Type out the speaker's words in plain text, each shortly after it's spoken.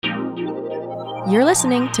You're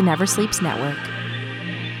listening to Never Sleeps Network.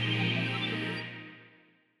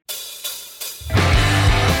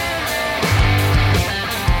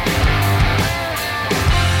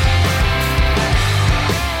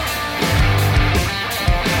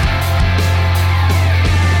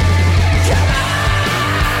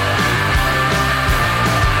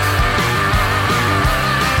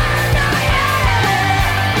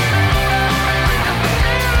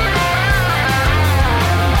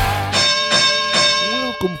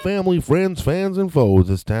 Family, friends, fans, and foes.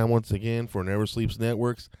 It's time once again for Never Sleeps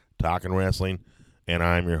Network's Talking Wrestling, and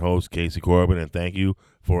I'm your host, Casey Corbin, and thank you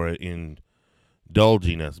for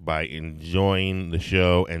indulging us by enjoying the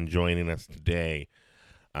show and joining us today.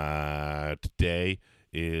 Today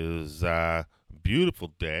is a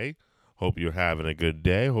beautiful day. Hope you're having a good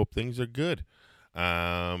day. Hope things are good.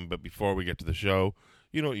 But before we get to the show,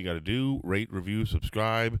 you know what you got to do. Rate, review,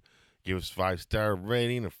 subscribe. Give us a 5-star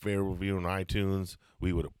rating, a fair review on iTunes.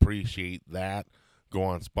 We would appreciate that. Go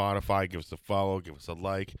on Spotify, give us a follow, give us a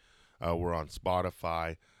like. We're on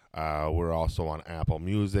Spotify. We're also on Apple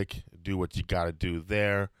Music. Do what you got to do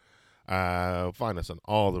there. Find us on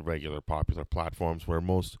all the regular popular platforms where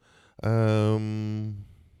most podcasts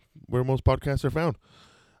are found.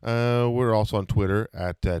 We're also on Twitter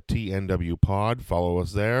at TNW Pod. Follow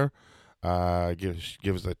us there.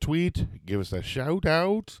 Give us a tweet. Give us a shout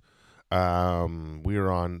out. We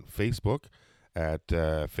are on Facebook at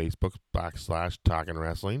Facebook /Talking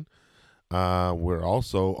Wrestling. We're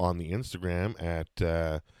also on the Instagram at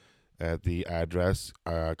the address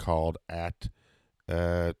called at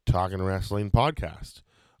Talking Wrestling Podcast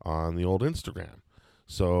on the old Instagram.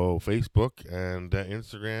 So Facebook and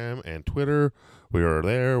Instagram and Twitter, we are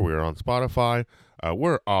there. We are on Spotify.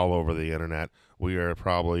 We're all over the internet. We are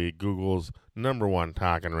probably Google's number one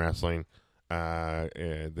Talking Wrestling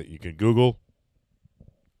that you can Google.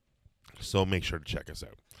 So make sure to check us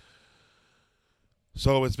out.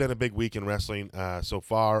 So it's been a big week in wrestling so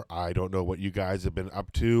far. I don't know what you guys have been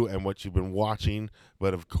up to and what you've been watching,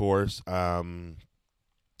 but of course,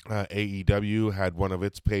 AEW had one of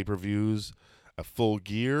its pay-per-views, a Full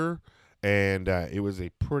Gear, and it was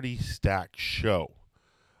a pretty stacked show.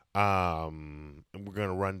 And we're going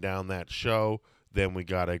to run down that show. Then we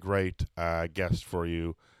got a great guest for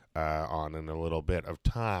you on in a little bit of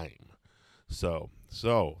time. So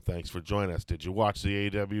thanks for joining us. Did you watch the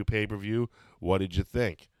AEW pay-per-view? What did you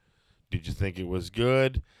think? Did you think it was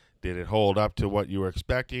good? Did it hold up to what you were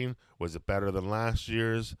expecting? Was it better than last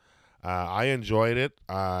year's? I enjoyed it.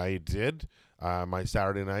 I did. My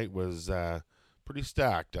Saturday night was pretty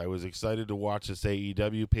stacked. I was excited to watch this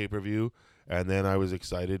AEW pay-per-view, and then I was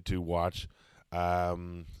excited to watch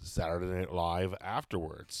Saturday Night Live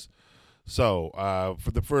afterwards. So,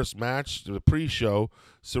 for the first match, the pre-show,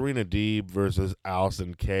 Serena Deeb versus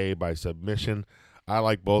Allison Kay by submission. I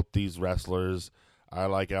like both these wrestlers. I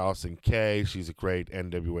like Allison Kay. She's a great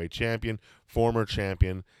NWA champion, former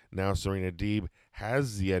champion. Now Serena Deeb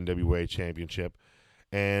has the NWA championship.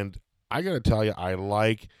 And I got to tell you, I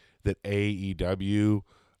like that AEW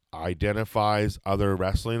identifies other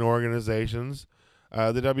wrestling organizations.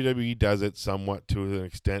 The WWE does it somewhat to an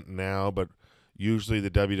extent now, but usually the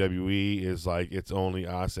WWE is like, it's only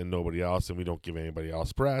us and nobody else, and we don't give anybody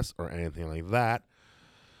else press or anything like that.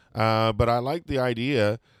 But I like the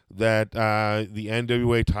idea that the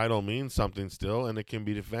NWA title means something still, and it can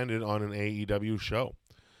be defended on an AEW show.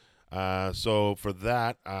 So for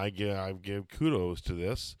that, I give kudos to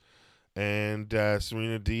this. And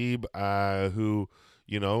Serena Deeb, who,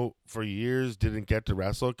 for years didn't get to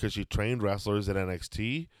wrestle because she trained wrestlers at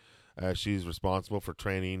NXT. She's responsible for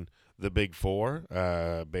training the Big Four,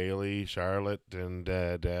 Bayley, Charlotte, and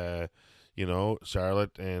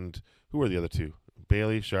Charlotte, and who are the other two?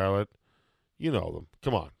 Bayley, Charlotte, you know them.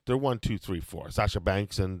 Come on, they're 1, 2, 3, 4. Sasha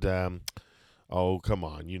Banks and oh come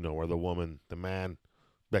on, you know her, the woman, the man,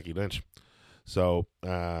 Becky Lynch. So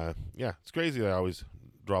it's crazy that I always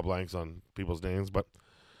draw blanks on people's names, but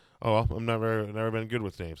oh well, I've never been good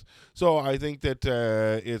with names. So I think that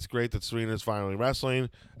it's great that Serena's finally wrestling.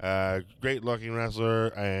 Great looking wrestler,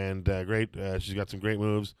 and great. She's got some great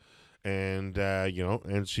moves, and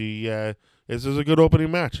and she this is a good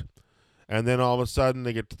opening match. And then all of a sudden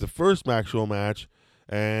they get to the first actual match,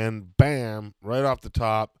 and bam, right off the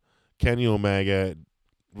top, Kenny Omega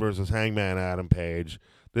versus Hangman Adam Page.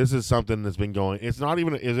 This is something that's been going. It's not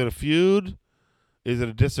even. Is it a feud? Is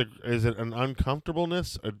it Is it an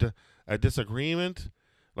uncomfortableness? A disagreement?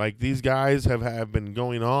 Like these guys have been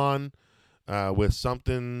going on with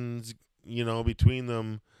something's between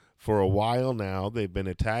them for a while now. They've been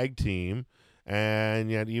a tag team, and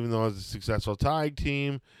yet even though it's a successful tag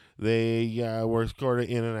team, they were sort of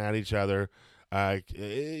in and at each other.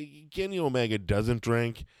 Kenny Omega doesn't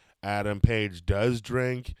drink. Adam Page does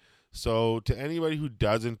drink. So to anybody who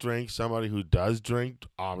doesn't drink, somebody who does drink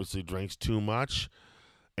obviously drinks too much.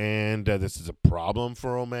 And this is a problem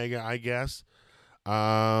for Omega, I guess.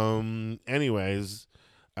 Anyways,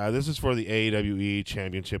 this is for the AEWE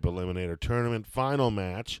Championship Eliminator Tournament final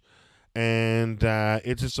match. And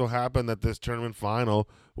it just so happened that this tournament final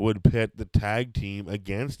would pit the tag team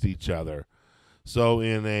against each other. So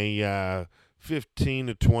in a 15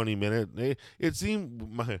 to 20 minute, it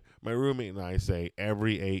seemed my roommate and I say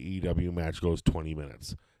every AEW match goes 20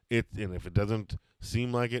 minutes. And if it doesn't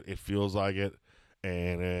seem like it, it feels like it.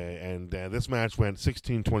 And this match went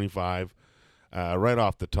 16-25 right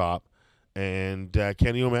off the top. And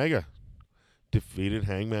Kenny Omega defeated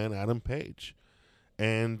Hangman Adam Page.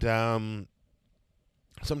 And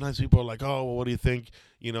sometimes people are like, oh, well, what do you think?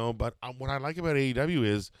 But what I like about AEW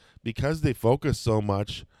is because they focus so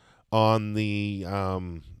much on the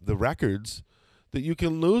records that you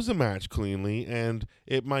can lose a match cleanly and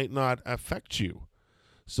it might not affect you.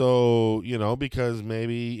 So, because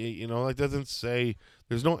maybe, it doesn't say,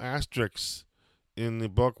 there's no asterisks in the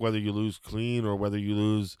book whether you lose clean or whether you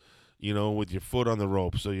lose, with your foot on the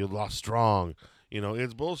rope, so you lost strong.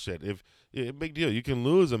 It's bullshit. Big deal. You can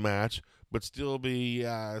lose a match but still be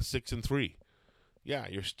 6-3. Yeah,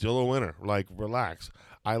 you're still a winner. Like, relax.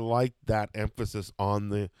 I like that emphasis on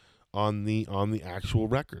the actual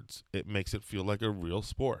records. It makes it feel like a real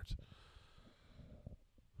sport.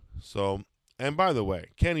 So, and by the way,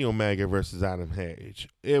 Kenny Omega versus Adam Page.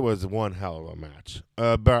 It was one hell of a match.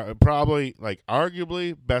 Probably,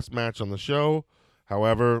 arguably, best match on the show.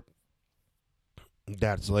 However,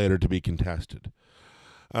 that's later to be contested.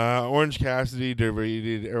 Orange Cassidy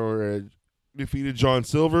defeated John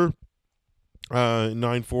Silver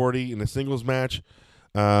 9:40 in a singles match.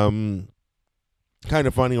 Kind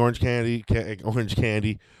of funny. Orange Cassidy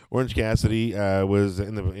was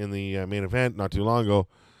in the main event not too long ago,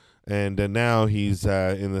 and now he's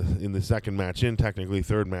in the second match, technically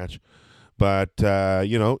third match, but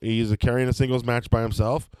he's carrying a singles match by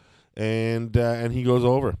himself, and he goes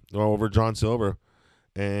over John Silver,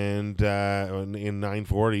 and in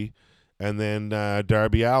 9:40, and then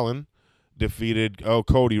Darby Allin defeated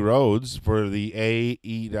Cody Rhodes for the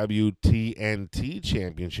AEW TNT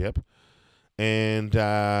Championship. And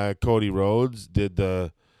Cody Rhodes did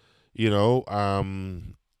pulled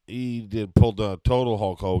a total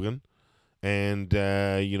Hulk Hogan, and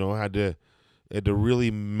had to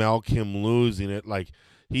really milk him losing it. Like,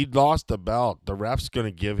 he'd lost the belt. The ref's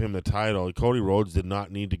gonna give him the title. Cody Rhodes did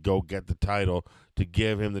not need to go get the title to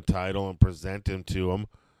give him the title and present him to him.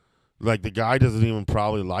 Like, the guy doesn't even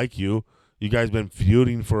probably like you. You guys been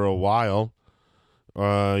feuding for a while.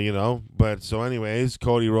 But so anyways,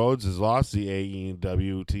 Cody Rhodes has lost the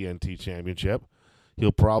AEW TNT Championship.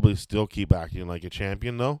 He'll probably still keep acting like a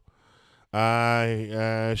champion, though.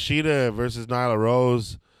 Shida versus Nyla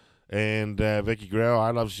Rose and Vicky Guerrero. I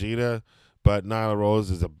love Shida, but Nyla Rose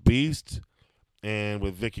is a beast. And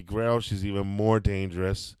with Vicky Guerrero, she's even more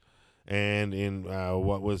dangerous. And in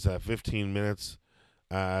 15 minutes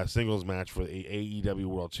singles match for the AEW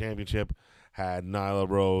World Championship, had Nyla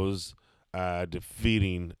Rose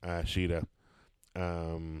defeating Shida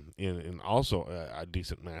in also a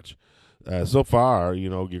decent match. So far,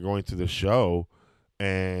 you're going through the show,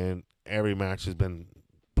 and every match has been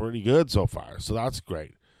pretty good so far. So that's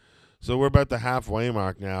great. So we're about the halfway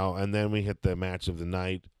mark now, and then we hit the match of the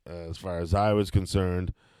night. As far as I was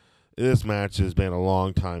concerned, this match has been a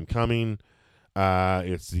long time coming.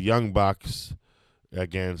 It's the Young Bucks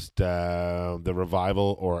against the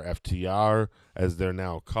Revival, or FTR, as they're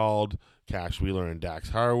now called. Cash Wheeler and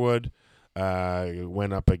Dax Harwood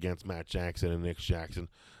went up against Matt Jackson and Nick Jackson.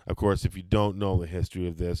 Of course, if you don't know the history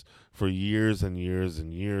of this, for years and years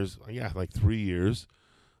and years, 3 years,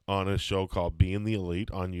 on a show called Being the Elite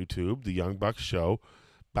on YouTube, the Young Bucks show,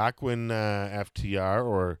 back when FTR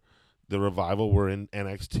or the Revival were in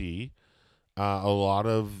NXT, a lot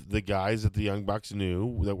of the guys that the Young Bucks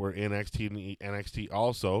knew that were in NXT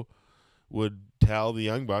also would tell the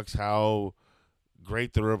Young Bucks how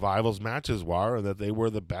great the Revival's matches were and that they were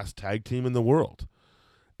the best tag team in the world.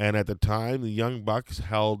 And at the time, the Young Bucks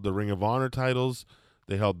held the Ring of Honor titles,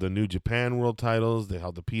 they held the New Japan World titles, they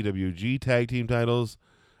held the PWG tag team titles,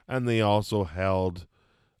 and they also held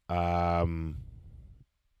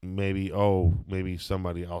maybe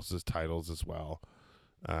somebody else's titles as well.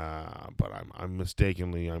 But I'm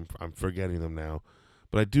mistakenly I'm forgetting them now.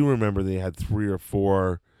 But I do remember they had 3 or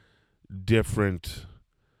 4 different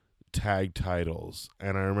tag titles,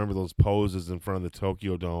 and I remember those poses in front of the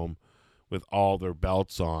Tokyo Dome with all their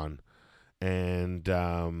belts on. And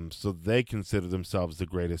so they considered themselves the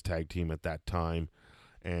greatest tag team at that time.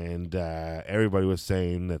 And everybody was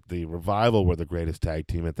saying that the Revival were the greatest tag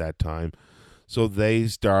team at that time. So they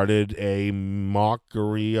started a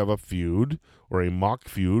mockery of a feud, or a mock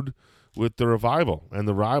feud, with the Revival. And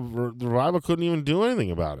the Revival couldn't even do anything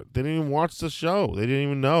about it. They didn't even watch the show. They didn't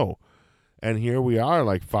even know. And here we are,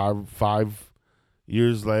 like 5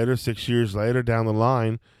 years later, 6 years later down the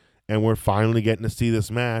line, and we're finally getting to see this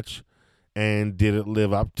match. And did it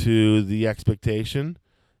live up to the expectation?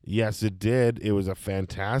 Yes, it did. It was a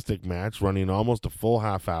fantastic match, running almost a full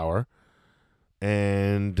half hour.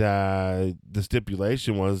 And the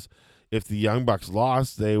stipulation was, if the Young Bucks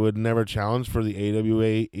lost, they would never challenge for the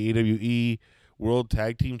AWE World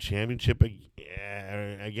Tag Team Championship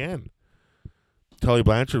again. Tully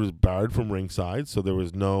Blanchard was barred from ringside, so there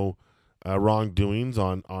was no wrongdoings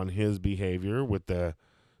on his behavior with the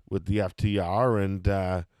FTR,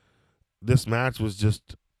 and this match was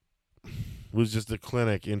just a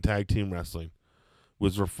clinic in tag team wrestling. It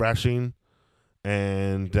was refreshing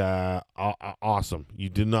and awesome. You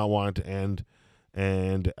did not want it to end,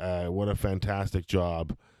 and what a fantastic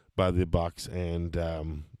job by the Bucks and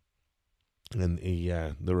the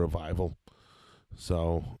Revival.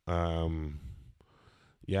 So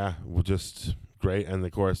just great, and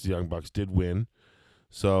of course the Young Bucks did win.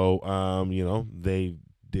 So they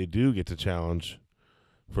do get to challenge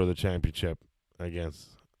for the championship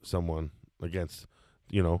against someone, they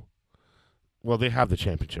have the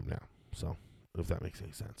championship now, so if that makes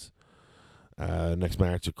any sense. Next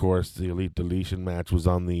match, of course, the Elite Deletion match was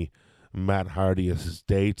on the Matt Hardy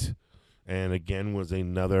estate, and again was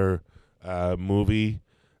another movie,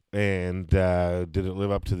 and did it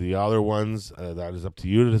live up to the other ones? That is up to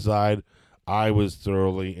you to decide. I was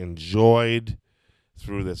thoroughly enjoyed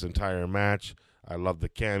through this entire match. I love the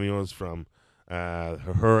cameos from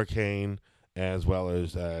Hurricane, as well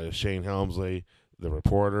as Shane Helmsley, the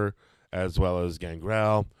reporter, as well as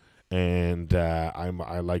Gangrel, and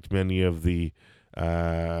I liked many of the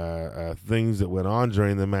things that went on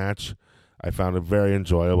during the match. I found it very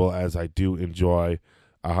enjoyable, as I do enjoy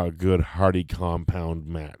a good Hardy compound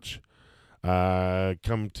match.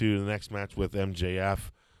 Come to the next match with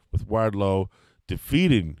MJF, with Wardlow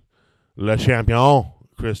defeating Le Champion,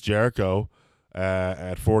 Chris Jericho,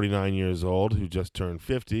 at 49 years old, who just turned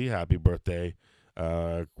 50. Happy birthday,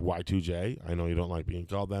 Y2J. I know you don't like being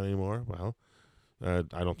called that anymore. Well,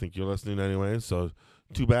 I don't think you're listening anyway, so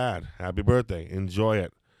too bad. Happy birthday. Enjoy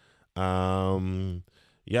it.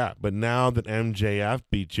 But now that MJF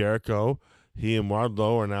beat Jericho, he and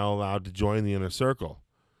Wardlow are now allowed to join the Inner Circle.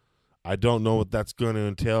 I don't know what that's going to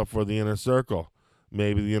entail for the Inner Circle.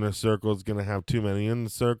 Maybe the Inner Circle is going to have too many in the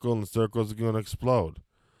circle, and the circles are going to explode.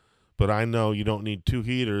 But I know you don't need two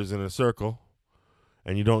heaters in a circle,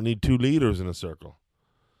 and you don't need two leaders in a circle.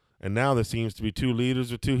 And now there seems to be two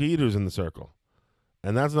leaders with two heaters in the circle.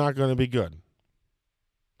 And that's not going to be good.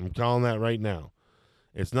 I'm calling that right now.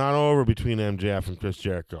 It's not over between MJF and Chris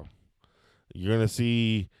Jericho. You're going to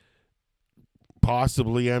see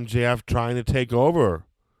possibly MJF trying to take over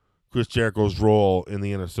Chris Jericho's role in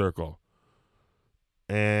the Inner Circle.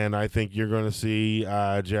 And I think you're going to see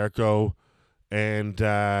Jericho and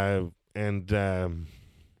Hagar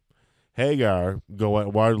go at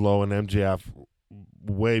Wardlow and MJF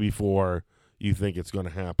way before you think it's going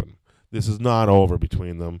to happen. This is not over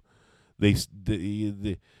between them.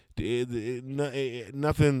 Nothing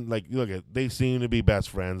like, look at, they seem to be best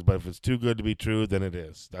friends, but if it's too good to be true, then it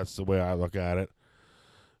is. That's the way I look at it.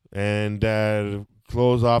 And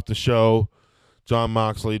close off the show, Jon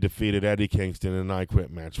Moxley defeated Eddie Kingston in an I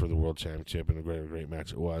Quit match for the World Championship, and a great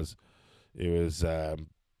match it was. It was,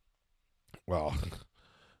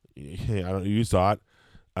 you saw it.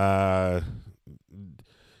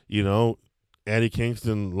 Eddie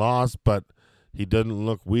Kingston lost, but he didn't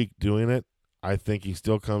look weak doing it. I think he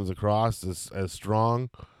still comes across as strong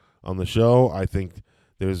on the show. I think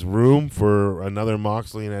there's room for another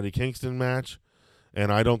Moxley and Eddie Kingston match,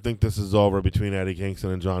 and I don't think this is over between Eddie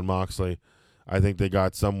Kingston and Jon Moxley. I think they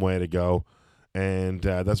got some way to go, and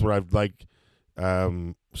that's what I've liked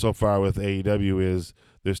so far with AEW is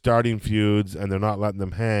they're starting feuds and they're not letting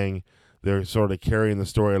them hang. They're sort of carrying the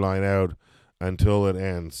storyline out until it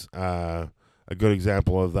ends. A good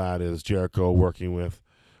example of that is Jericho working with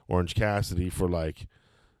Orange Cassidy for like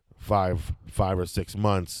five or 6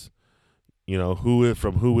 months.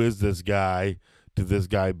 Who is this guy to this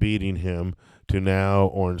guy beating him to now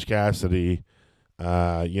Orange Cassidy,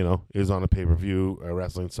 is on a pay-per-view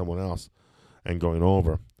wrestling someone else and going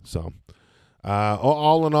over. So,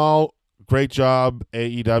 all in all, great job,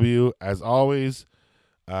 AEW, as always.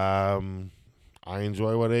 I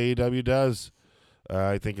enjoy what AEW does.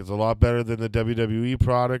 I think it's a lot better than the WWE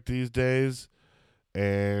product these days.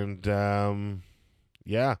 And,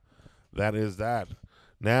 yeah, that is that.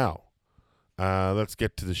 Now, let's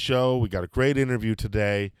get to the show. We got a great interview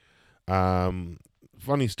today.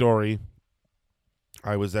 Funny story.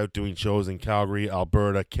 I was out doing shows in Calgary,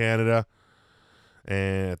 Alberta, Canada,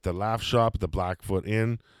 and at the Laugh Shop, the Blackfoot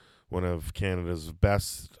Inn, one of Canada's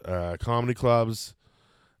best comedy clubs.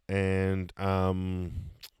 And I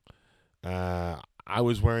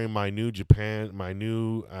was wearing my new Japan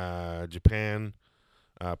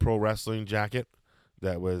pro wrestling jacket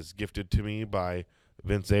that was gifted to me by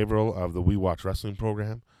Vince Averill of the We Watch Wrestling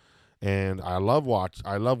program. And I love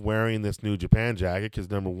wearing this New Japan jacket because,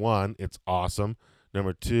 number one, it's awesome.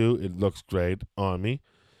 Number two, it looks great on me.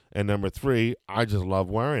 And number three, I just love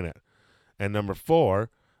wearing it. And number four,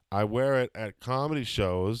 I wear it at comedy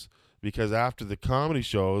shows because after the comedy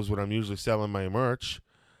shows, when I'm usually selling my merch,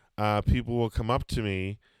 people will come up to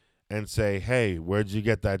me and say, "Hey, where'd you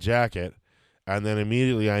get that jacket?" And then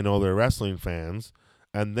immediately I know they're wrestling fans.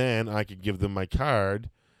 And then I could give them my card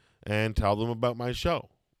and tell them about my show.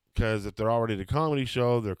 Because if they're already at a comedy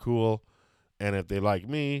show, they're cool. And if they like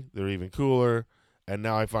me, they're even cooler. And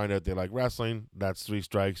now I find out they like wrestling. That's 3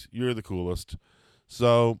 strikes. You're the coolest.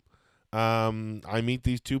 So I meet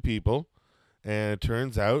these two people. And it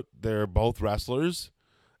turns out they're both wrestlers.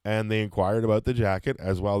 And they inquired about the jacket.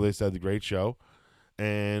 As well, they said the great show.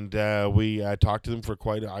 And we talked to them for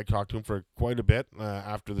quite a bit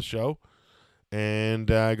after the show. And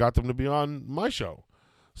I got them to be on my show.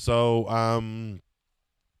 So,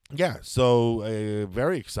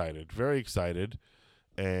 very excited,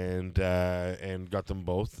 and got them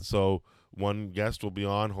both. So one guest will be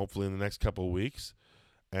on hopefully in the next couple of weeks,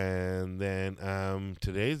 and then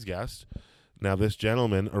today's guest. Now, this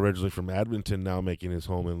gentleman, originally from Edmonton, now making his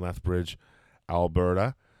home in Lethbridge,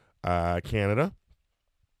 Alberta, Canada.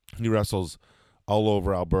 He wrestles all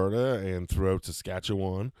over Alberta and throughout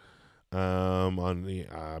Saskatchewan. On the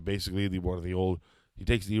basically he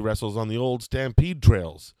wrestles on the old Stampede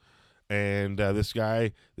trails. And this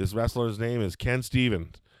wrestler's name is Ken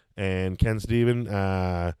Stevens, and Ken Stevens,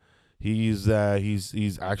 he's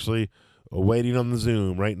actually waiting on the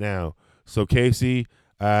Zoom right now. So Casey,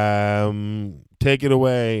 take it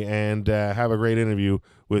away and have a great interview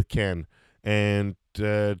with Ken and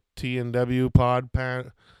TNW Pod.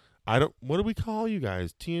 What do we call you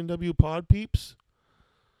guys? TNW Pod Peeps?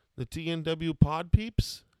 The TNW Pod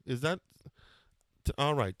Peeps? Is that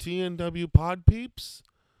all right? TNW Pod Peeps.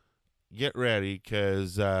 Get ready,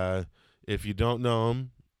 because if you don't know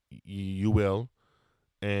him, you will.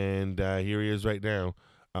 And here he is right now,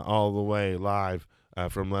 all the way live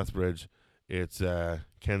from Lethbridge. It's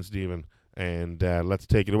Ken Stevens. And let's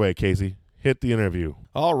take it away, Casey. Hit the interview.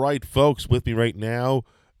 All right, folks, with me right now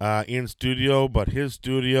in studio, but his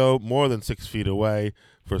studio more than 6 feet away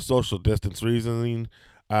for social distance reasoning.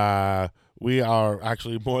 We are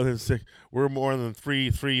actually more than 6. We're more than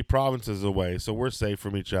three provinces away, so we're safe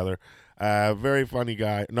from each other. Very funny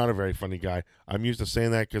guy. Not a very funny guy. I'm used to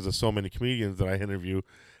saying that because of so many comedians that I interview.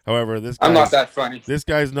 However, I'm not that funny. This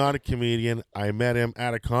guy's not a comedian. I met him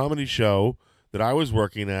at a comedy show that I was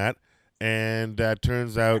working at, and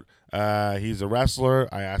turns out he's a wrestler.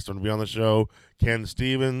 I asked him to be on the show. Ken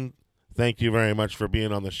Stevens, thank you very much for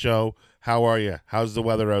being on the show. How are you? How's the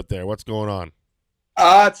weather out there? What's going on?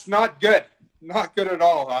 It's not good. Not good at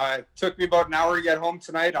all. It took me about an hour to get home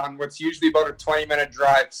tonight on what's usually about a 20-minute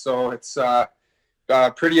drive. So it's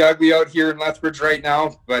pretty ugly out here in Lethbridge right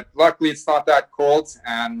now. But luckily, it's not that cold,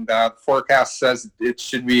 and the forecast says it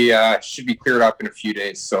should be cleared up in a few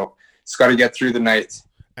days. So it's got to get through the night.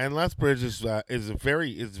 And Lethbridge is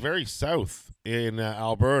very south in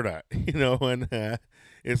Alberta, and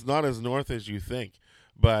it's not as north as you think.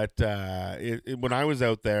 But when I was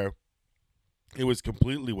out there, it was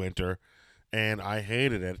completely winter, and I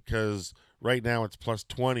hated it because right now it's plus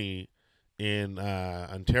 20 in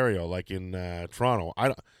Ontario, like in Toronto.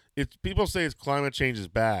 People say it's climate change is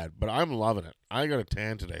bad, but I'm loving it. I got a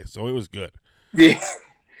tan today, so it was good. Yeah.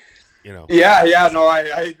 No, I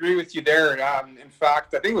agree with you there. In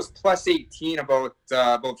fact, I think it was plus 18 about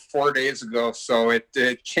 4 days ago, so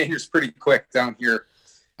it changes pretty quick down here.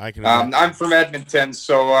 I'm from Edmonton,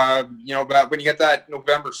 so but when you get that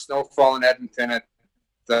November snowfall in Edmonton, it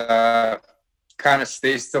kind of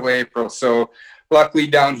stays till April. So luckily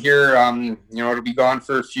down here, it'll be gone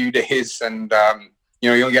for a few days, and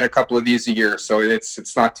you'll get a couple of these a year, so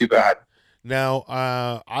it's not too bad.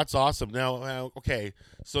 Now, that's awesome. Now, okay,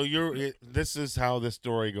 so this is how this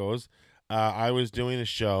story goes. I was doing a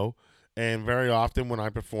show, and very often when I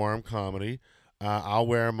perform comedy, I'll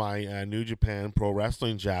wear my New Japan Pro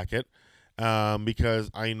Wrestling jacket because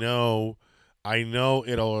I know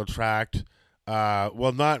it'll attract.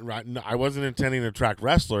 Well, not right. I wasn't intending to attract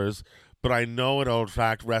wrestlers, but I know it'll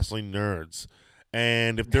attract wrestling nerds.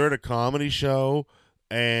 And if they're at a comedy show,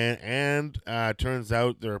 and turns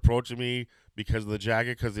out they're approaching me because of the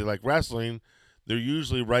jacket because they like wrestling, they're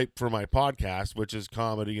usually ripe for my podcast, which is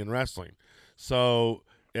comedy and wrestling. So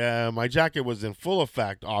my jacket was in full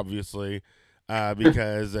effect, obviously,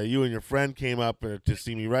 because you and your friend came up to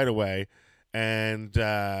see me right away, and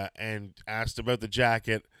asked about the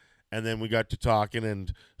jacket, and then we got to talking,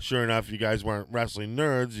 and sure enough, you guys weren't wrestling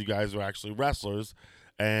nerds; you guys were actually wrestlers,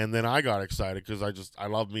 and then I got excited because I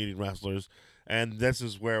love meeting wrestlers, and this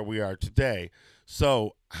is where we are today.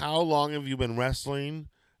 So, how long have you been wrestling?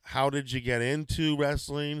 How did you get into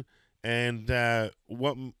wrestling? And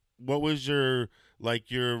what was your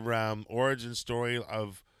origin story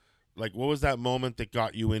of like what was that moment that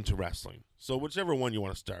got you into wrestling? So whichever one you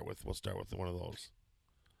want to start with, we'll start with one of those.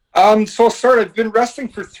 So I've been wrestling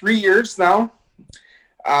for 3 years now.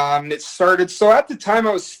 It started, so at the time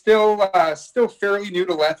I was still fairly new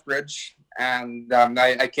to Lethbridge, and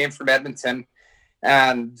I came from Edmonton,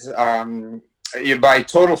 and by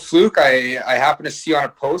total fluke, I happened to see on a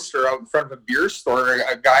poster out in front of a beer store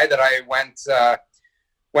a guy that I went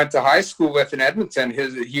to high school with in Edmonton.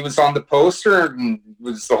 He was on the poster and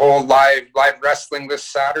was the whole live wrestling this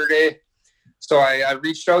Saturday. So I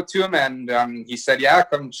reached out to him, and he said, "Yeah,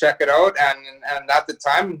 come check it out." And at the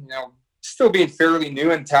time, still being fairly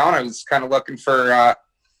new in town, I was kind of looking for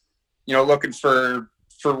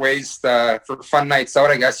ways for fun nights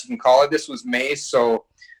out, I guess you can call it. This was May, so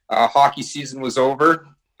hockey season was over.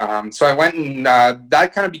 So I went, and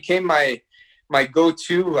that kind of became my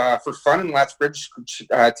go-to for fun in Lethbridge,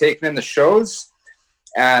 taking in the shows.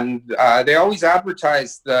 And they always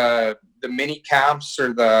advertised the mini camps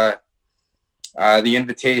or the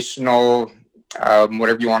invitational,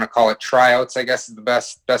 whatever you want to call it, tryouts, I guess is the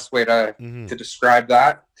best way to describe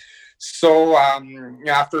that. So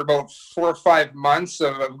after about 4 or 5 months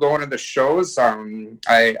of going to the shows,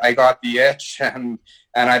 I got the itch, and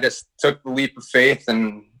I just took the leap of faith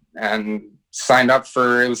and signed up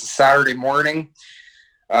for, it was a Saturday morning.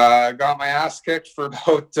 Got my ass kicked for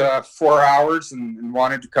about 4 hours and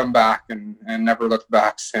wanted to come back and never looked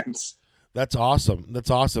back since. That's awesome.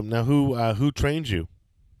 Now, who trained you?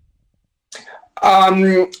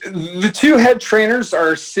 The two head trainers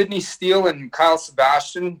are Sydney Steele and Kyle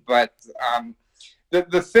Sebastian, but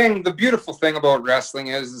the beautiful thing about wrestling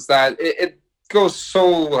is that it goes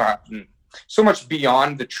so much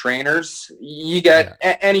beyond the trainers. You get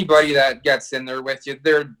anybody that gets in there with you,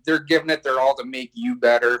 they're giving it their all to make you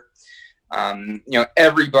better.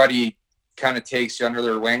 Everybody kind of takes you under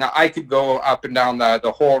their wing. I could go up and down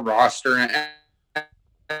the whole roster, and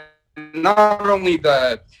not only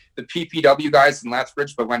the PPW guys in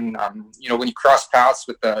Lethbridge, but when you cross paths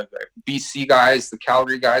with the BC guys, the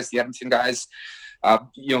Calgary guys, the Edmonton guys,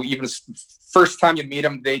 even first time you meet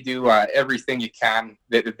them, they do everything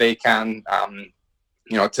that they can,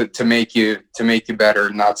 to make you better.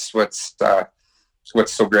 And that's what's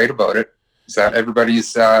so great about it, is that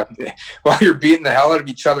everybody's while you're beating the hell out of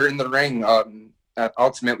each other in the ring,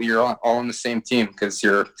 ultimately you're all on the same team because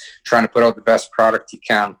you're trying to put out the best product you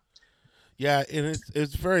can. Yeah, and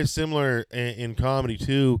it's very similar in comedy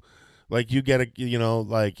too. Like you get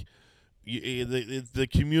the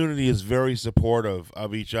community is very supportive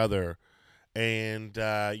of each other, and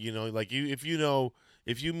if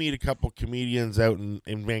you meet a couple comedians out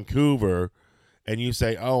in Vancouver, and you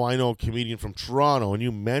say, "Oh, I know a comedian from Toronto," and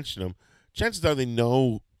you mention them, chances are they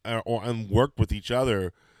know and work with each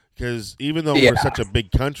other, because even though we're such a big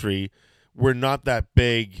country, we're not that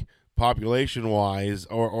big population wise,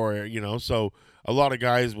 or so a lot of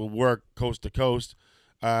guys will work coast to coast,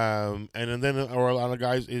 and then a lot of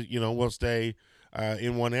guys will stay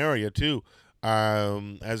in one area too,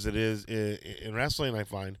 as it is in wrestling, I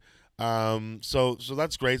find. So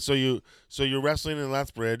that's great. So you're wrestling in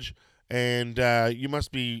Lethbridge, and you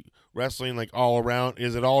must be wrestling like all around.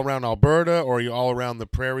 Is it all around Alberta, or are you all around the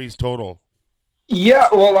prairies total? Yeah,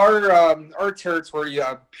 well, our territory,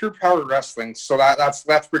 Pure Power Wrestling, so that's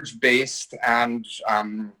Lethbridge based, and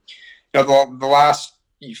the last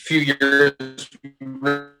few years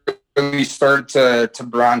really started to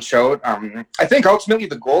branch out. I think ultimately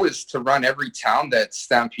the goal is to run every town that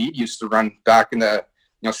Stampede used to run back in the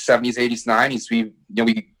 70s, 80s, 90s. We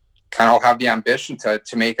kind of all have the ambition to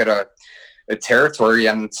make it a territory,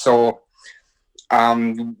 and so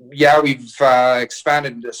we've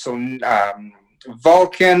expanded. So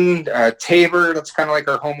Vulcan, Tabor, that's kind of like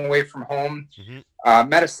our home away from home.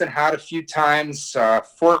 Medicine Hat a few times,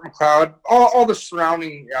 Fort McLeod, all the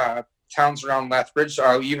surrounding towns around Lethbridge.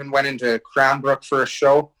 We even went into Cranbrook for a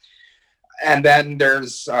show. And then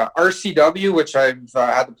there's RCW, which I've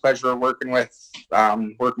had the pleasure of working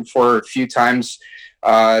for a few times.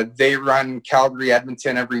 They run Calgary,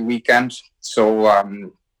 Edmonton every weekend. So, I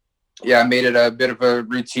made it a bit of a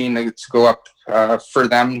routine to go up for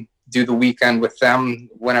them, do the weekend with them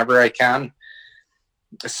whenever I can.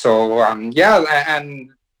 So, and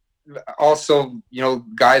also,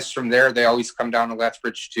 guys from there, they always come down to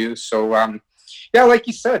Lethbridge too. So, like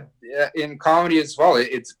you said, in comedy as well,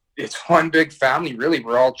 it's one big family, really.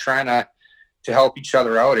 We're all trying to help each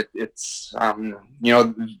other out. It's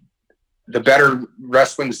the better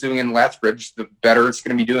wrestling's doing in Lethbridge, the better it's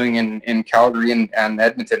going to be doing in Calgary and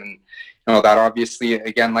Edmonton. And, that obviously,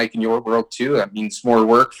 again, like in your world too, that means more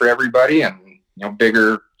work for everybody and,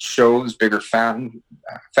 bigger shows, bigger fan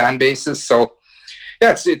bases. So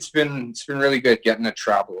yeah, it's been really good getting to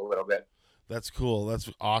travel a little bit. That's cool. That's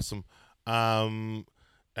awesome. And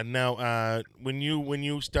now, when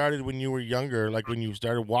you started, when you were younger, like when you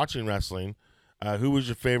started watching wrestling, who was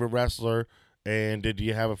your favorite wrestler, and did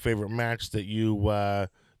you have a favorite match that you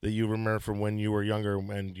remember from when you were younger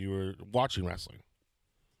and you were watching wrestling?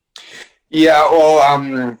 Yeah,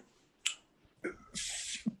 well,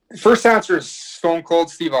 first answer is Stone Cold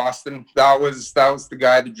Steve Austin. That was the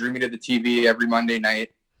guy that drew me to the TV every Monday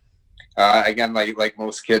night. Again, like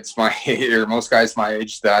most kids my age, or most guys my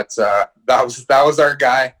age, that was our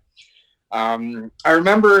guy. I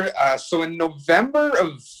remember, so in November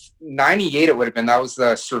of '98, it would have been, that was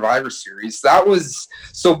the Survivor Series. That was,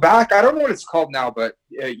 so back, I don't know what it's called now, but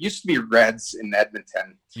it used to be Reds in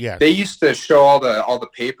Edmonton. Yeah, they used to show all the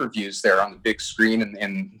pay-per-views there on the big screen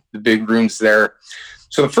and the big rooms there.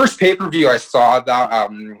 So the first pay-per-view I saw,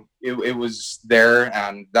 that it was there,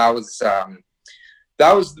 and that was the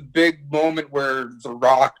big moment where The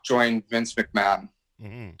Rock joined Vince McMahon.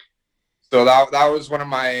 Mm-hmm. So that was one of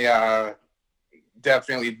my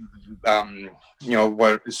definitely,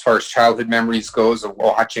 what, as far as childhood memories goes of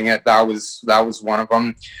watching it, that was one of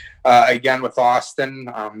them. Again, with Austin,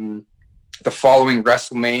 the following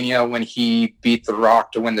WrestleMania when he beat The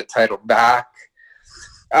Rock to win the title back.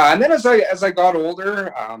 And then as I got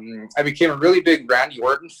older, I became a really big Randy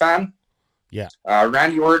Orton fan. Yeah.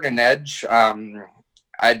 Randy Orton and Edge.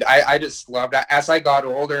 I just loved that. As I got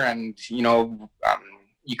older, and you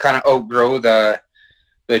kind of outgrow the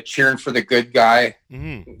cheering for the good guy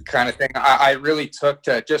kind of thing. I really took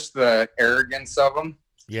to just the arrogance of him.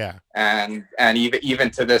 Yeah. And even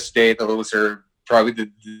to this day, those are probably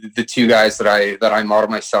the two guys that I model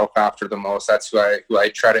myself after the most. That's who I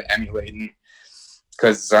try to emulate,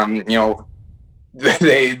 because they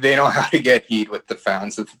know how to get heat with the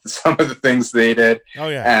fans of some of the things they did. Oh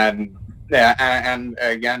yeah. And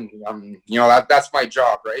again, that's my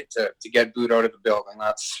job, right? To get booed out of the building.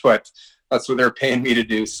 That's what they're paying me to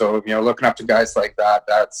do. So, looking up to guys like that,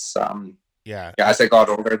 that's, as I got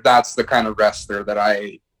older, that's the kind of wrestler that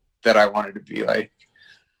I wanted to be like.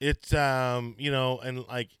 It's, and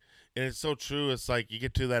it's so true. It's like you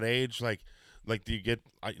get to that age, like you get,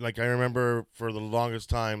 I remember for the longest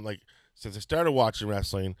time, like since I started watching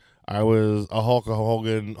wrestling, I was a Hulk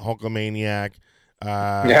Hogan, Hulkamaniac.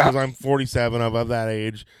 Because I'm 47, I'm of that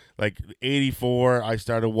age. Like 84, I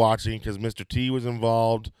started watching because Mr. T was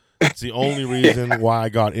involved. It's the only reason why I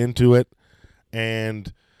got into it.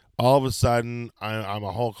 And all of a sudden, I'm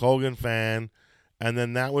a Hulk Hogan fan. And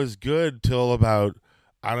then that was good till about,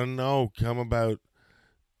 I don't know,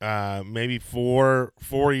 maybe 4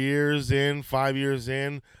 years in, 5 years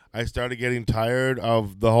in, I started getting tired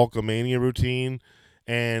of the Hulkamania routine.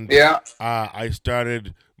 And I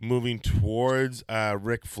started moving towards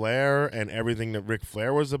Ric Flair and everything that Ric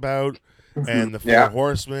Flair was about, and the Four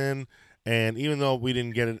Horsemen. And even though we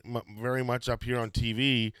didn't get it very much up here on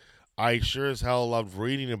TV, I sure as hell loved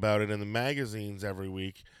reading about it in the magazines every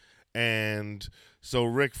week. And so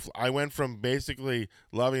I went from basically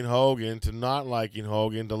loving Hogan to not liking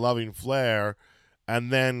Hogan to loving Flair.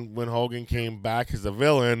 And then when Hogan came back as a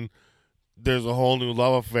villain, there's a whole new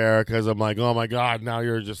love affair because I'm like, oh my God, now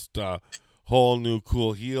you're just a whole new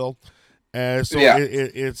cool heel.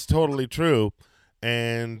 It's totally true.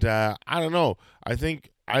 And I don't know. I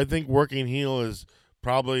think working heel is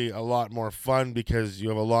probably a lot more fun because you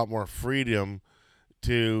have a lot more freedom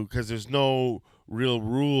because there's no real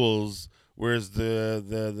rules, whereas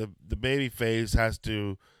the baby face has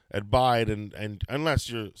to abide and unless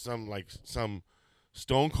you're some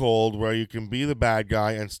Stone Cold where you can be the bad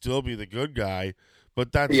guy and still be the good guy,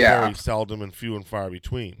 but that's very seldom and few and far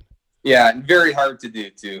between. Yeah, very hard to do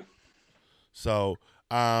too. So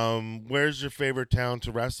Where's your favorite town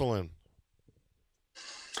to wrestle in?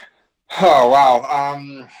 Oh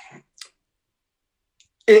wow.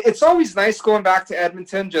 It's always nice going back to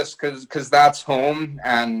Edmonton just because that's home,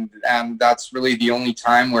 and that's really the only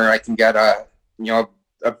time where I can get a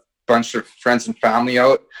bunch of friends and family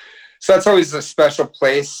out. So that's always a special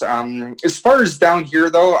place. As far as down here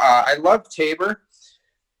though, I love Tabor.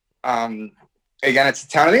 Um, Again, it's a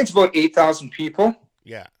town. I think it's about 8,000 people.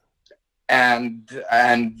 Yeah. And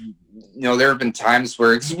there have been times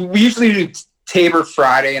where we usually do Tabor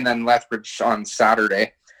Friday and then Lethbridge on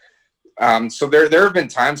Saturday. So there have been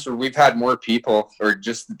times where we've had more people, or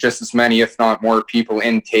just as many, if not more people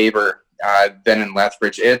in Tabor than in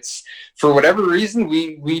Lethbridge. It's, for whatever reason,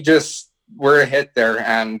 we're a hit there,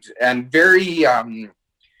 and very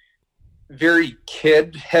very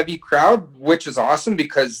kid heavy crowd, which is awesome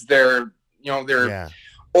because they're Yeah.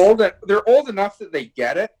 they're old enough that they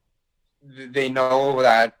get it. They know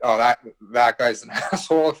that that guy's an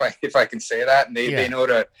asshole, if I can say that, and they know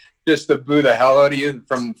to boo the hell out of you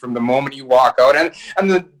from the moment you walk out. And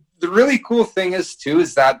the really cool thing is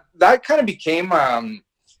that kind of became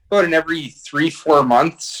about an every 3-4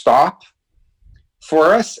 month stop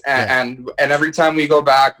for us, and every time we go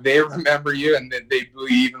back, they remember you and they boo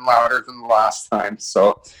you even louder than the last time.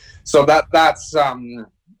 So that's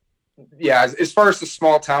as far as the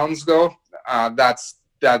small towns go,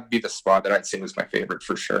 that'd be the spot that I'd say was my favorite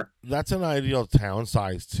for sure. That's an ideal town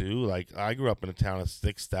size too. Like, I grew up in a town of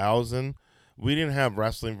 6,000. We didn't have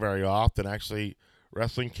wrestling very often. Actually,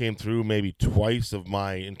 wrestling came through maybe twice of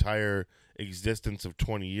my entire existence of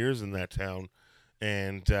 20 years in that town.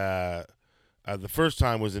 And the first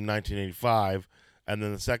time was in 1985, and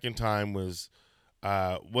then the second time was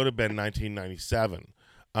would have been 1997.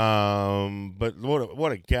 But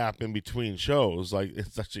what a gap in between shows. Like,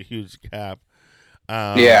 it's such a huge gap.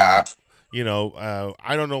 I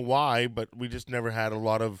don't know why, but we just never had a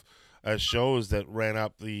lot of shows that ran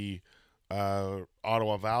up the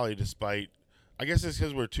Ottawa Valley, despite, I guess it's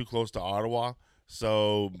because we're too close to Ottawa.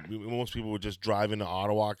 So most people would just drive into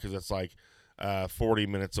Ottawa because it's like 40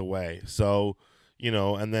 minutes away. So,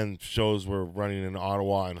 and then shows were running in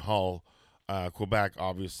Ottawa and Hull, Quebec,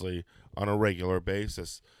 obviously, on a regular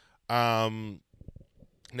basis. Now,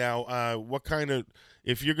 what kind of,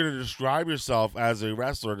 if you're going to describe yourself as a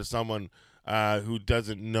wrestler to someone who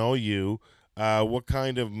doesn't know you, what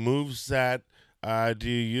kind of moveset do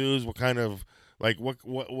you use? What kind of, like, what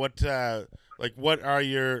are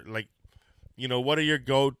your, like, what are your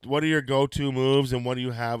go-to moves, and what do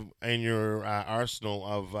you have in your arsenal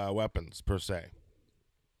of weapons per se?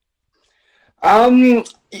 I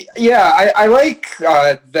like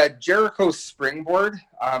that Jericho springboard,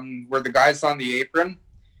 where the guy's on the apron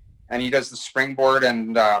and he does the springboard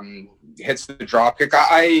and hits the drop kick.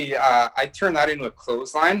 I turn that into a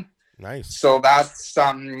clothesline. Nice. So that's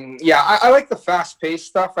I like the fast paced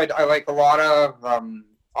stuff. I like a lot of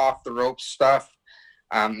off the rope stuff.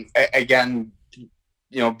 Again,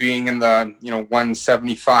 being in the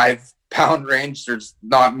 175 pound range, there's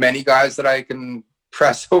not many guys that I can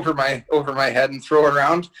press over my head and throw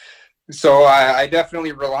around. So I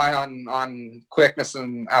definitely rely on quickness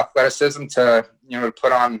and athleticism to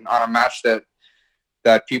put on a match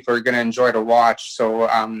that people are going to enjoy to watch. So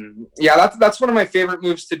that's one of my favorite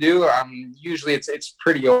moves to do. Usually it's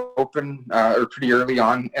pretty open or pretty early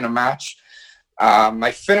on in a match.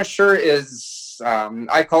 My finisher is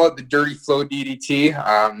I call it the dirty flow DDT.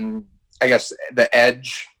 I guess the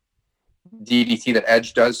Edge DDT that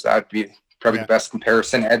Edge does, that would be probably the best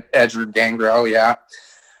comparison. Edge or Gangrel, yeah.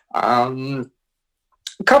 A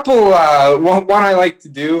couple, one I like to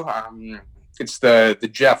do, it's the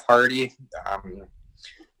Jeff Hardy,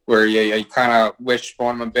 where you kind of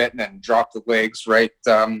wishbone him a bit and then drop the legs right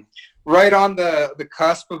on the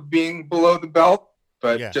cusp of being below the belt,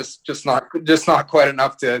 but just not quite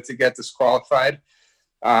enough to get disqualified.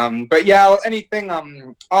 But anything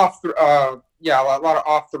off the a lot of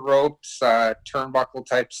off the ropes, turnbuckle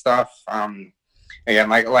type stuff. Again,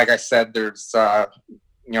 like I said, there's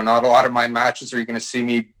not a lot of my matches are you going to see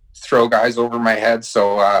me throw guys over my head.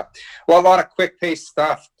 So a lot of quick pace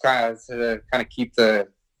stuff to kind of keep the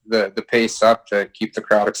pace up, to keep the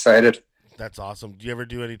crowd excited. That's awesome. Do you ever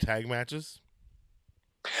do any tag matches?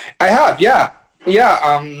 I have, yeah.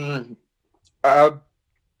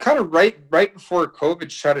 Kind of right before COVID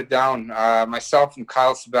shut it down, myself and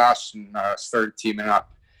Kyle Sebastian started teaming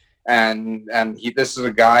up, and this is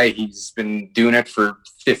a guy, he's been doing it for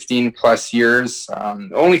 15 plus years,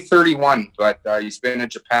 only 31, but he's been in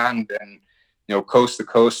Japan and coast to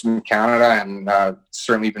coast in Canada, and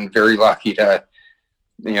certainly been very lucky to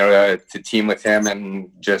team with him and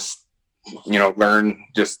just learn,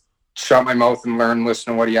 just shut my mouth and learn,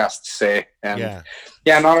 listen to what he has to say. And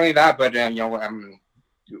not only that, but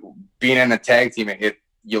being in a tag team,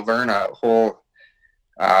 you learn a whole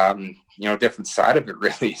different side of it,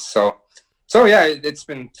 really. So yeah, it's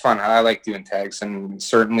been fun. I like doing tags, and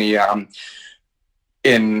certainly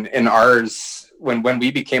in ours, when we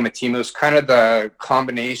became a team, it was kind of the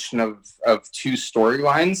combination of two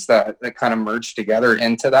storylines that kind of merged together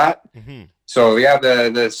into that. Mm-hmm. So yeah,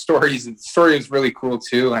 the story is really cool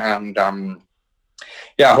too, and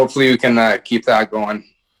hopefully we can keep that going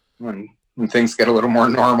when things get a little more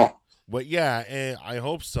normal. But yeah, and I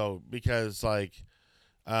hope so, because like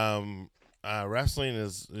wrestling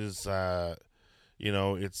is it's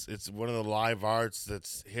one of the live arts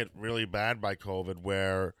that's hit really bad by COVID,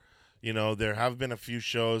 where there have been a few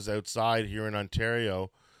shows outside here in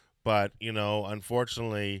Ontario, but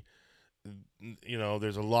unfortunately,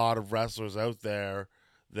 there's a lot of wrestlers out there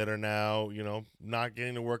that are now not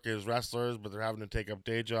getting to work as wrestlers, but they're having to take up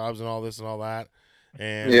day jobs and all this and all that,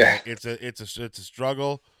 and it's a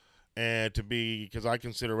struggle, and because I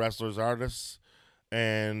consider wrestlers artists,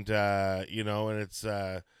 and and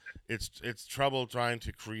it's trouble trying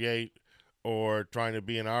to create or trying to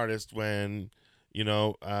be an artist when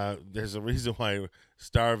there's a reason why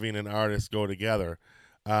starving and artists go together,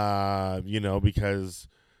 because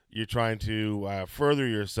you're trying to further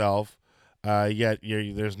yourself, yet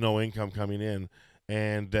there's no income coming in,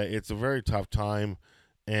 and it's a very tough time.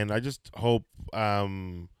 And I just hope, I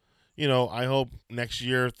hope next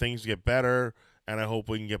year things get better, and I hope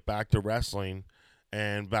we can get back to wrestling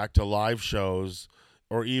and back to live shows,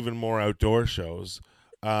 or even more outdoor shows,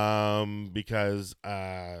 because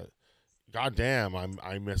goddamn,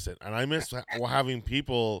 I miss it, and I miss having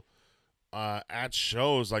people at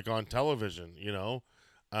shows, like on television.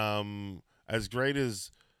 As great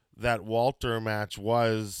as that Walter match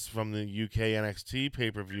was from the UK NXT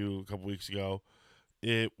pay-per-view a couple weeks ago,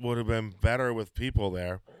 it would have been better with people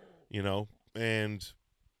there, and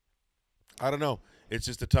I don't know. It's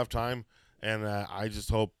just a tough time, and I just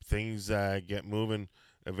hope things get moving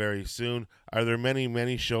very soon. Are there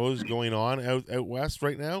many shows going on out west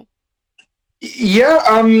right now? Yeah,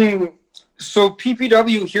 so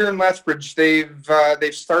PPW here in Lethbridge, they've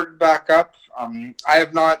started back up. I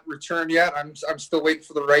have not returned yet. I'm still waiting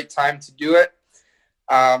for the right time to do it.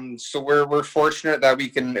 So we're fortunate that we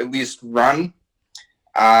can at least run.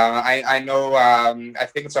 I know. I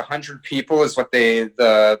think it's 100 people is what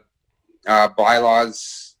the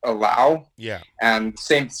bylaws allow. Yeah. And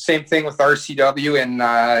same thing with RCW in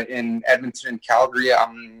Edmonton and Calgary.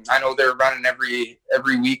 I know they're running every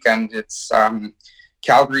weekend. It's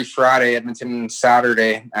Calgary Friday, Edmonton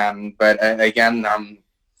Saturday. But again,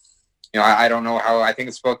 I don't know how. I think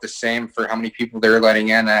it's about the same for how many people they're letting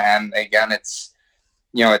in. And again, it's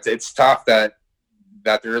tough that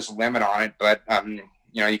there is a limit on it. But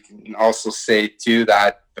you can also say too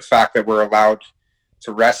that the fact that we're allowed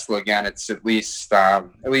to wrestle again, it's at least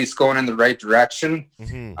going in the right direction.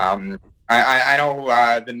 Mm-hmm. I know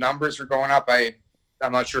the numbers are going up.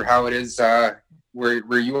 I'm not sure how it is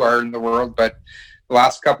where you are in the world, but the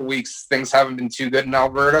last couple of weeks things haven't been too good in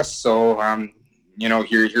Alberta. So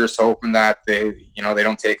here's hoping that they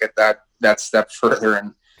don't take it that step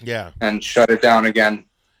further and shut it down again.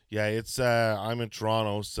 Yeah, it's I'm in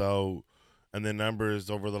Toronto, so, and the numbers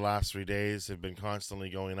over the last 3 days have been constantly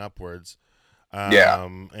going upwards.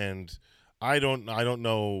 And I don't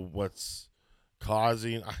know what's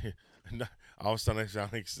causing. All of a sudden I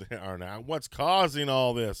sound like what's causing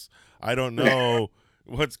all this? I don't know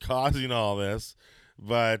what's causing all this,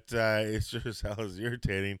 but it sure as hell is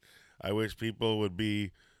irritating. I wish people would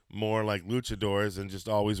be more like luchadors and just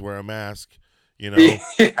always wear a mask.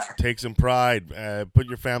 Take some pride. Put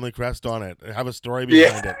your family crest on it. Have a story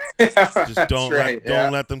behind it. Just don't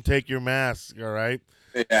let them take your mask. All right.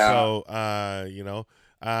 Yeah. So,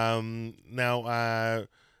 now,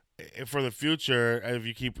 for the future, if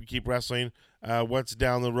you keep wrestling, what's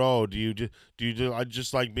down the road? Do you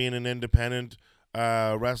just like being an independent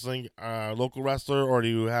wrestling local wrestler, or do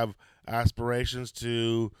you have aspirations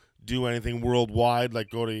to do anything worldwide, like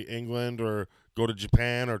go to England or go to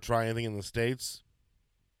Japan or try anything in the States?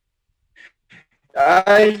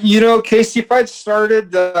 Casey, if I'd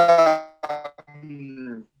started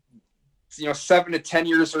 7 to 10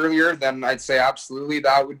 years earlier, then I'd say absolutely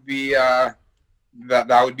that would be that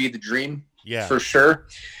would be the dream. Yeah, for sure.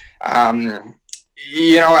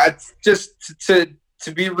 Just to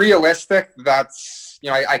be realistic, that's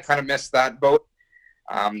I kind of missed that boat.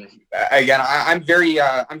 Again, I'm very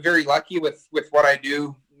lucky with what I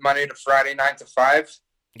do Monday to Friday, 9 to 5.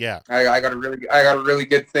 Yeah, I got a really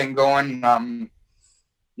good thing going.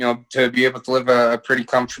 to be able to live a pretty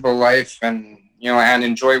comfortable life and, and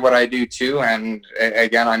enjoy what I do too. And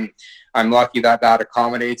again, I'm lucky that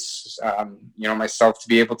accommodates, myself to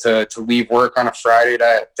be able to leave work on a Friday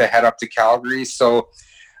to head up to Calgary. So,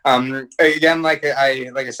 again, like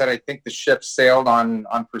I said, I think the ship sailed on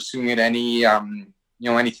pursuing it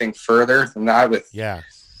anything further than that with,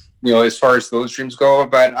 as far as those dreams go.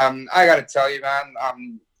 But, I got to tell you,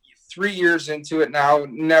 man, 3 years into it now,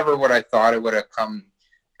 never would I thought it would have come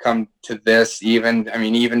to this. Even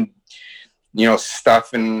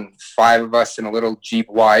stuffing 5 of us in a little Jeep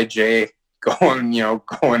YJ going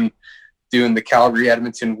doing the Calgary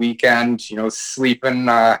Edmonton weekend, sleeping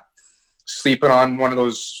on one of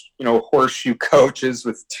those, horseshoe couches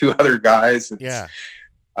with 2 other guys.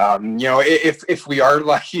 If we are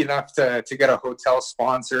lucky enough to get a hotel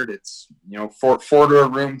sponsored, it's, 4 to a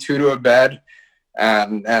room, 2 to a bed.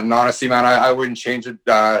 And honestly, man, I wouldn't change it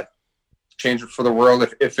for the world.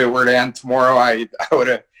 If it were to end tomorrow, I would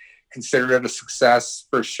have considered it a success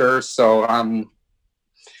for sure. So,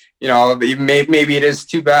 maybe it is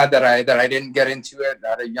too bad that I didn't get into it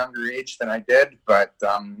at a younger age than I did. But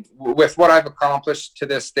with what I've accomplished to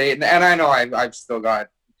this date, and I know I've still got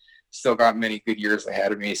many good years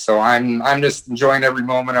ahead of me. So I'm just enjoying every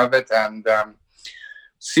moment of it and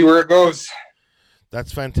see where it goes.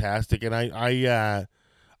 That's fantastic, and I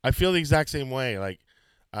feel the exact same way. Like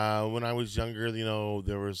when I was younger,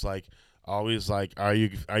 there was always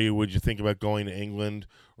would you think about going to England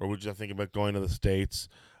or would you think about going to the States?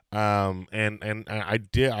 And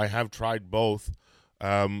I have tried both,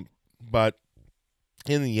 but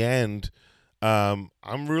in the end, I'm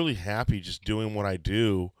really happy just doing what I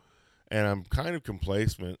do, and I'm kind of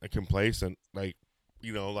complacent.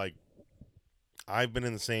 I've been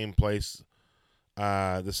in the same place.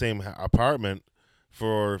 The same apartment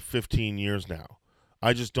for 15 years now.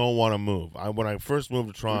 I just don't want to move. When I first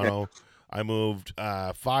moved to Toronto, I moved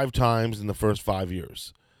 5 times in the first 5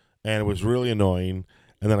 years, and it was really annoying.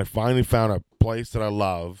 And then I finally found a place that I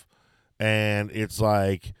love, and it's do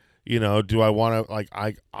I want to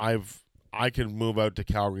I could move out to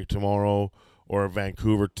Calgary tomorrow or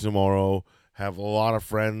Vancouver tomorrow. Have a lot of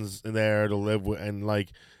friends in there to live with, and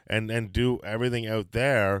and do everything out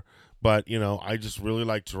there. But, I just really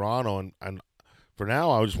like Toronto, and for now,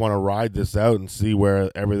 I just want to ride this out and see where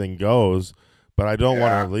everything goes. But I don't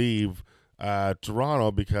want to leave Toronto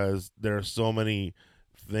because there are so many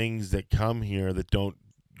things that come here that don't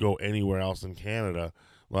go anywhere else in Canada,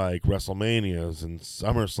 like WrestleManias and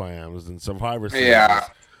SummerSlams and Survivor Series. Yeah.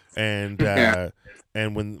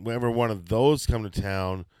 And whenever one of those come to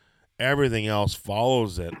town, everything else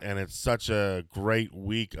follows it, and it's such a great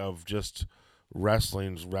week of just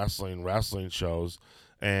wrestling shows,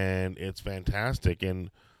 and it's fantastic. And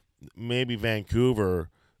maybe Vancouver,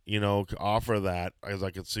 offer that, as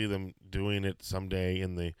I could see them doing it someday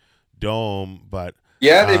in the Dome. But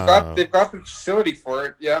they've got the facility for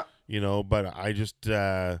it. Yeah, but I just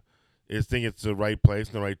think it's the right place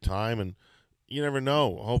and the right time, and you never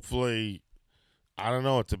know. Hopefully, I don't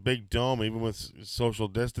know. It's a big dome, even with social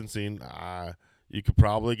distancing. You could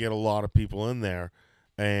probably get a lot of people in there.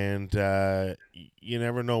 And you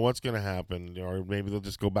never know what's going to happen. Or maybe they'll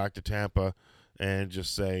just go back to Tampa and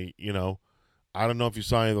just say, I don't know if you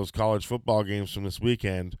saw any of those college football games from this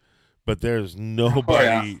weekend, but there's nobody.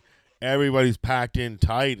 Oh, yeah. Everybody's packed in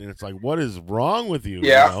tight, and it's like, what is wrong with you?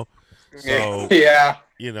 Yeah. So, yeah.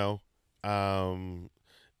 It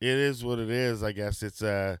is what it is. I guess it's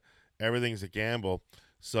everything's a gamble.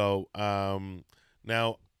 So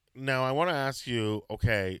now I want to ask you,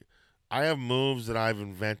 okay, I have moves that I've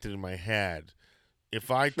invented in my head.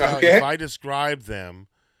 If I describe them,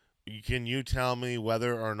 can you tell me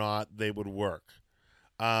whether or not they would work?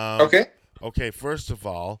 Okay. Okay. First of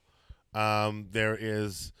all, there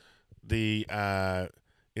is the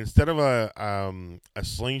instead of a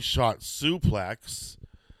slingshot suplex,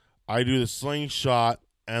 I do the slingshot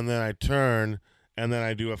and then I turn and then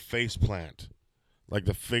I do a face plant, like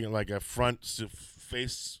a front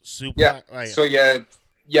face suplex. Yeah. So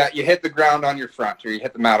you hit the ground on your front, or you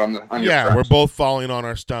hit the mat on your front. Yeah, we're both falling on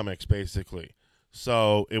our stomachs, basically.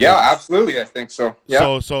 So absolutely, I think so.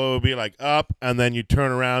 Yeah. So it would be like up, and then you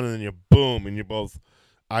turn around, and then you boom, and you're both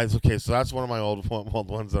eyes. Okay, so that's one of my old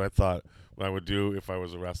ones that I thought I would do if I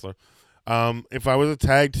was a wrestler. If I was a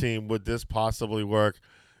tag team, would this possibly work?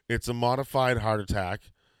 It's a modified heart attack,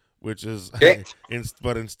 which is,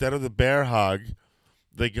 but instead of the bear hug,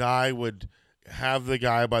 the guy would have the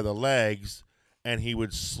guy by the legs, and he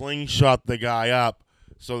would slingshot the guy up,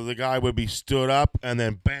 so the guy would be stood up and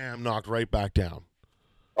then bam, knocked right back down.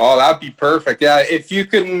 Oh, that'd be perfect. Yeah, if you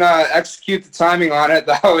can execute the timing on it,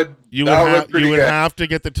 that would look pretty you would good. have to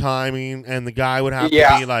get the timing, and the guy would have to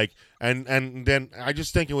Yeah, be like, and then I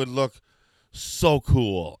just think it would look so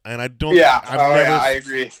cool. And I've yeah. Oh, never yeah, I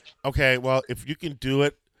agree. okay, well, if you can do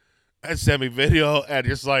it and send me video and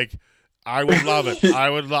just like, I would love it. I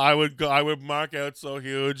would mark out so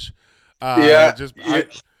huge. Yeah, Just yeah.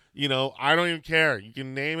 I don't even care. You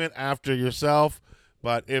can name it after yourself,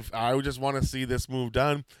 but if I would just want to see this move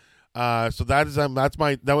done, so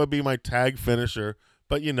that would be my tag finisher.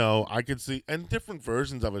 But I could see and different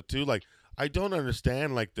versions of it too. Like I don't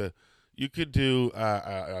understand like you could do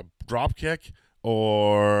a drop kick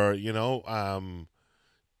or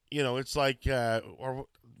it's like or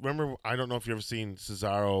remember, I don't know if you've ever seen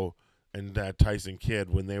Cesaro and Tyson Kidd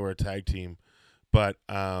when they were a tag team, but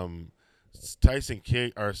Tyson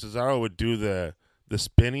Kidd or Cesaro would do the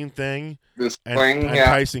spinning thing, This and thing, yeah.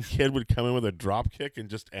 Tyson Kidd would come in with a drop kick and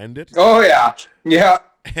just end it, Oh, yeah, yeah,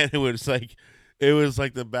 and it was like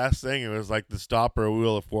the best thing. It was like the stopper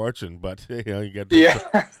Wheel of Fortune, but you get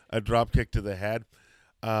yeah, a drop kick to the head.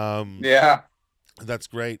 yeah. That's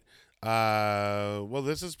great. Well,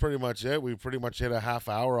 this is pretty much it. We pretty much hit a half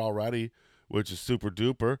hour already, which is super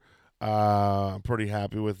duper. I'm pretty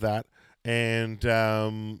happy with that. And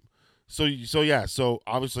so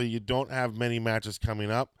obviously you don't have many matches coming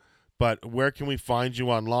up, but where can we find you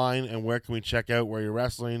online, and where can we check out where you're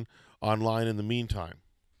wrestling online in the meantime?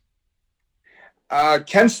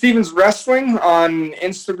 Ken Stevens Wrestling on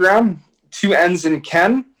Instagram, 2 N's in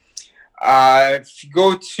Ken. If you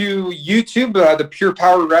go to YouTube, the Pure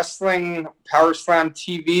Power Wrestling Power Slam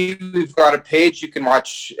TV, we've got a page. You can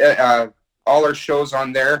watch all our shows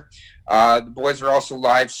on there. The boys are also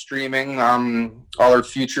live streaming all our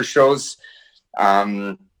future shows.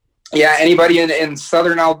 Yeah, anybody in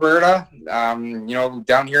Southern Alberta,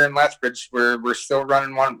 down here in Lethbridge, we're still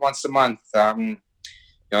running once a month.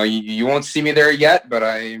 You won't see me there yet, but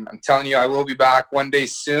I'm telling you, I will be back one day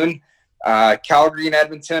soon. Calgary and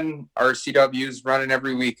Edmonton, RCW is running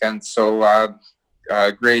every weekend. So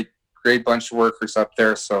great bunch of workers up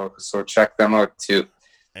there. So check them out too.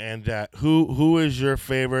 And who is your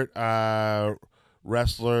favorite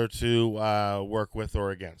wrestler to work with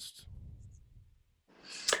or against?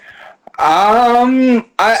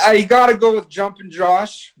 I gotta go with Jumpin'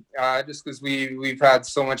 Josh, just because we've had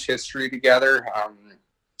so much history together.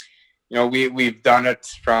 We've done it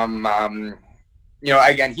from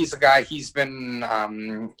again, he's a guy, he's been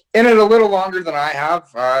in it a little longer than I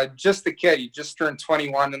have. Just a kid. He just turned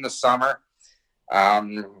 21 in the summer.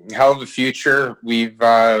 Hell of a future. We've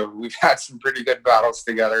had some pretty good battles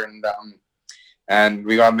together, and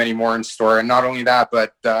we got many more in store. And not only that,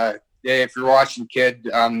 but if you're watching, kid,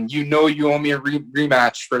 you owe me a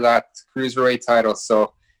rematch for that cruiserweight title.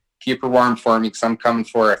 So keep her warm for me, because I'm coming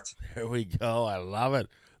for it. There we go. I love it.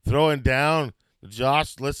 Throwing down.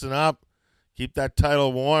 Josh, listen up. Keep that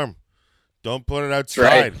title warm. Don't put it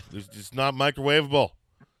outside. Right. It's not microwavable.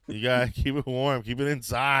 You got to keep it warm. Keep it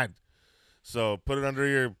inside. So put it under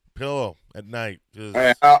your pillow at night.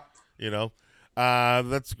 That's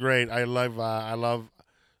great. I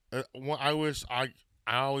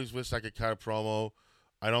always wish I could cut a promo.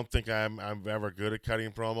 I don't think I'm ever good at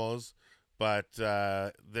cutting promos, but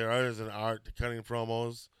there is an art to cutting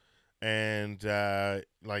promos. And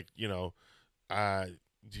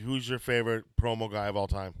who's your favorite promo guy of all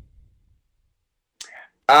time?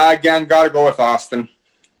 Again, gotta go with Austin.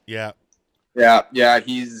 Yeah.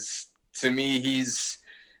 To me, he's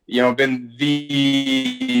been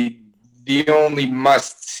the only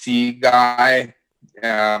must-see guy.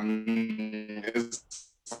 Yeah.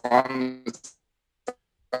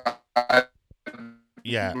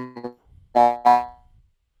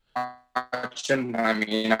 I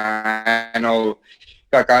mean, I know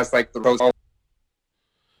got guys like the Rose.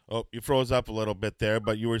 Oh, you froze up a little bit there,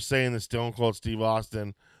 but you were saying that Stone Cold Steve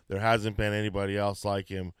Austin, there hasn't been anybody else like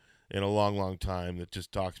him in a long, long time that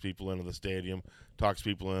just talks people into the stadium, talks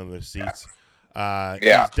people into their seats.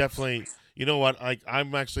 He's definitely, you know what,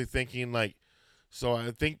 I'm actually thinking so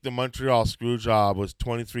I think the Montreal Screwjob was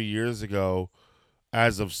 23 years ago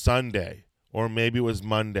as of Sunday, or maybe it was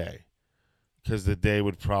Monday, because the day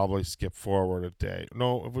would probably skip forward a day.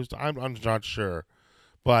 No, it was. I'm not sure,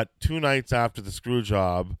 but 2 nights after the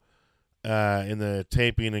Screwjob, in the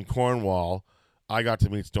taping in Cornwall, I got to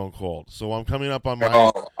meet Stone Cold. So I'm coming up on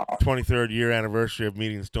my 23rd year anniversary of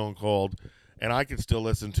meeting Stone Cold, and I can still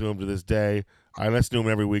listen to him to this day. I listen to him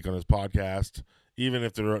every week on his podcast. Even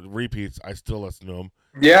if they're repeats, I still listen to him.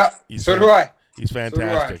 Yeah, so do I. He's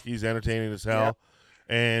fantastic. He's entertaining as hell.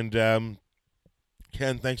 Yeah. And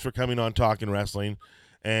Ken, thanks for coming on Talking Wrestling.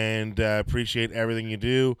 and appreciate everything you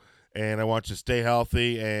do. And I want you to stay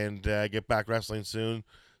healthy and get back wrestling soon,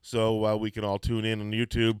 so we can all tune in on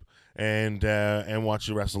YouTube and watch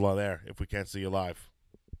you wrestle on there if we can't see you live.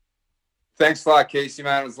 Thanks a lot, Casey,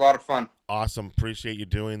 man. It was a lot of fun. Awesome. Appreciate you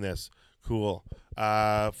doing this. Cool.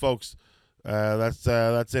 Folks,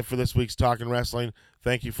 that's it for this week's Talking Wrestling.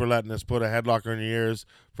 Thank you for letting us put a headlocker in your ears.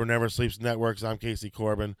 For Never Sleeps Networks, I'm Casey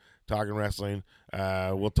Corbin, Talking Wrestling.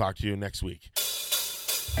 We'll talk to you next week.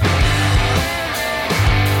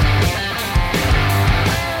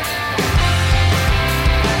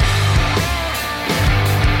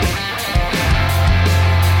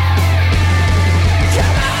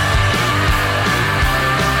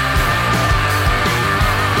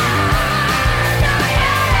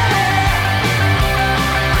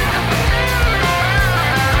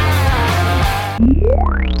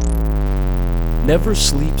 Never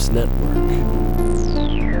Sleeps Network.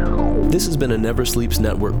 This has been a Never Sleeps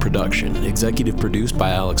Network production, executive produced by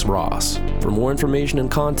Alex Ross. For more information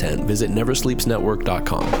and content, visit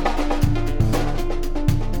neversleepsnetwork.com.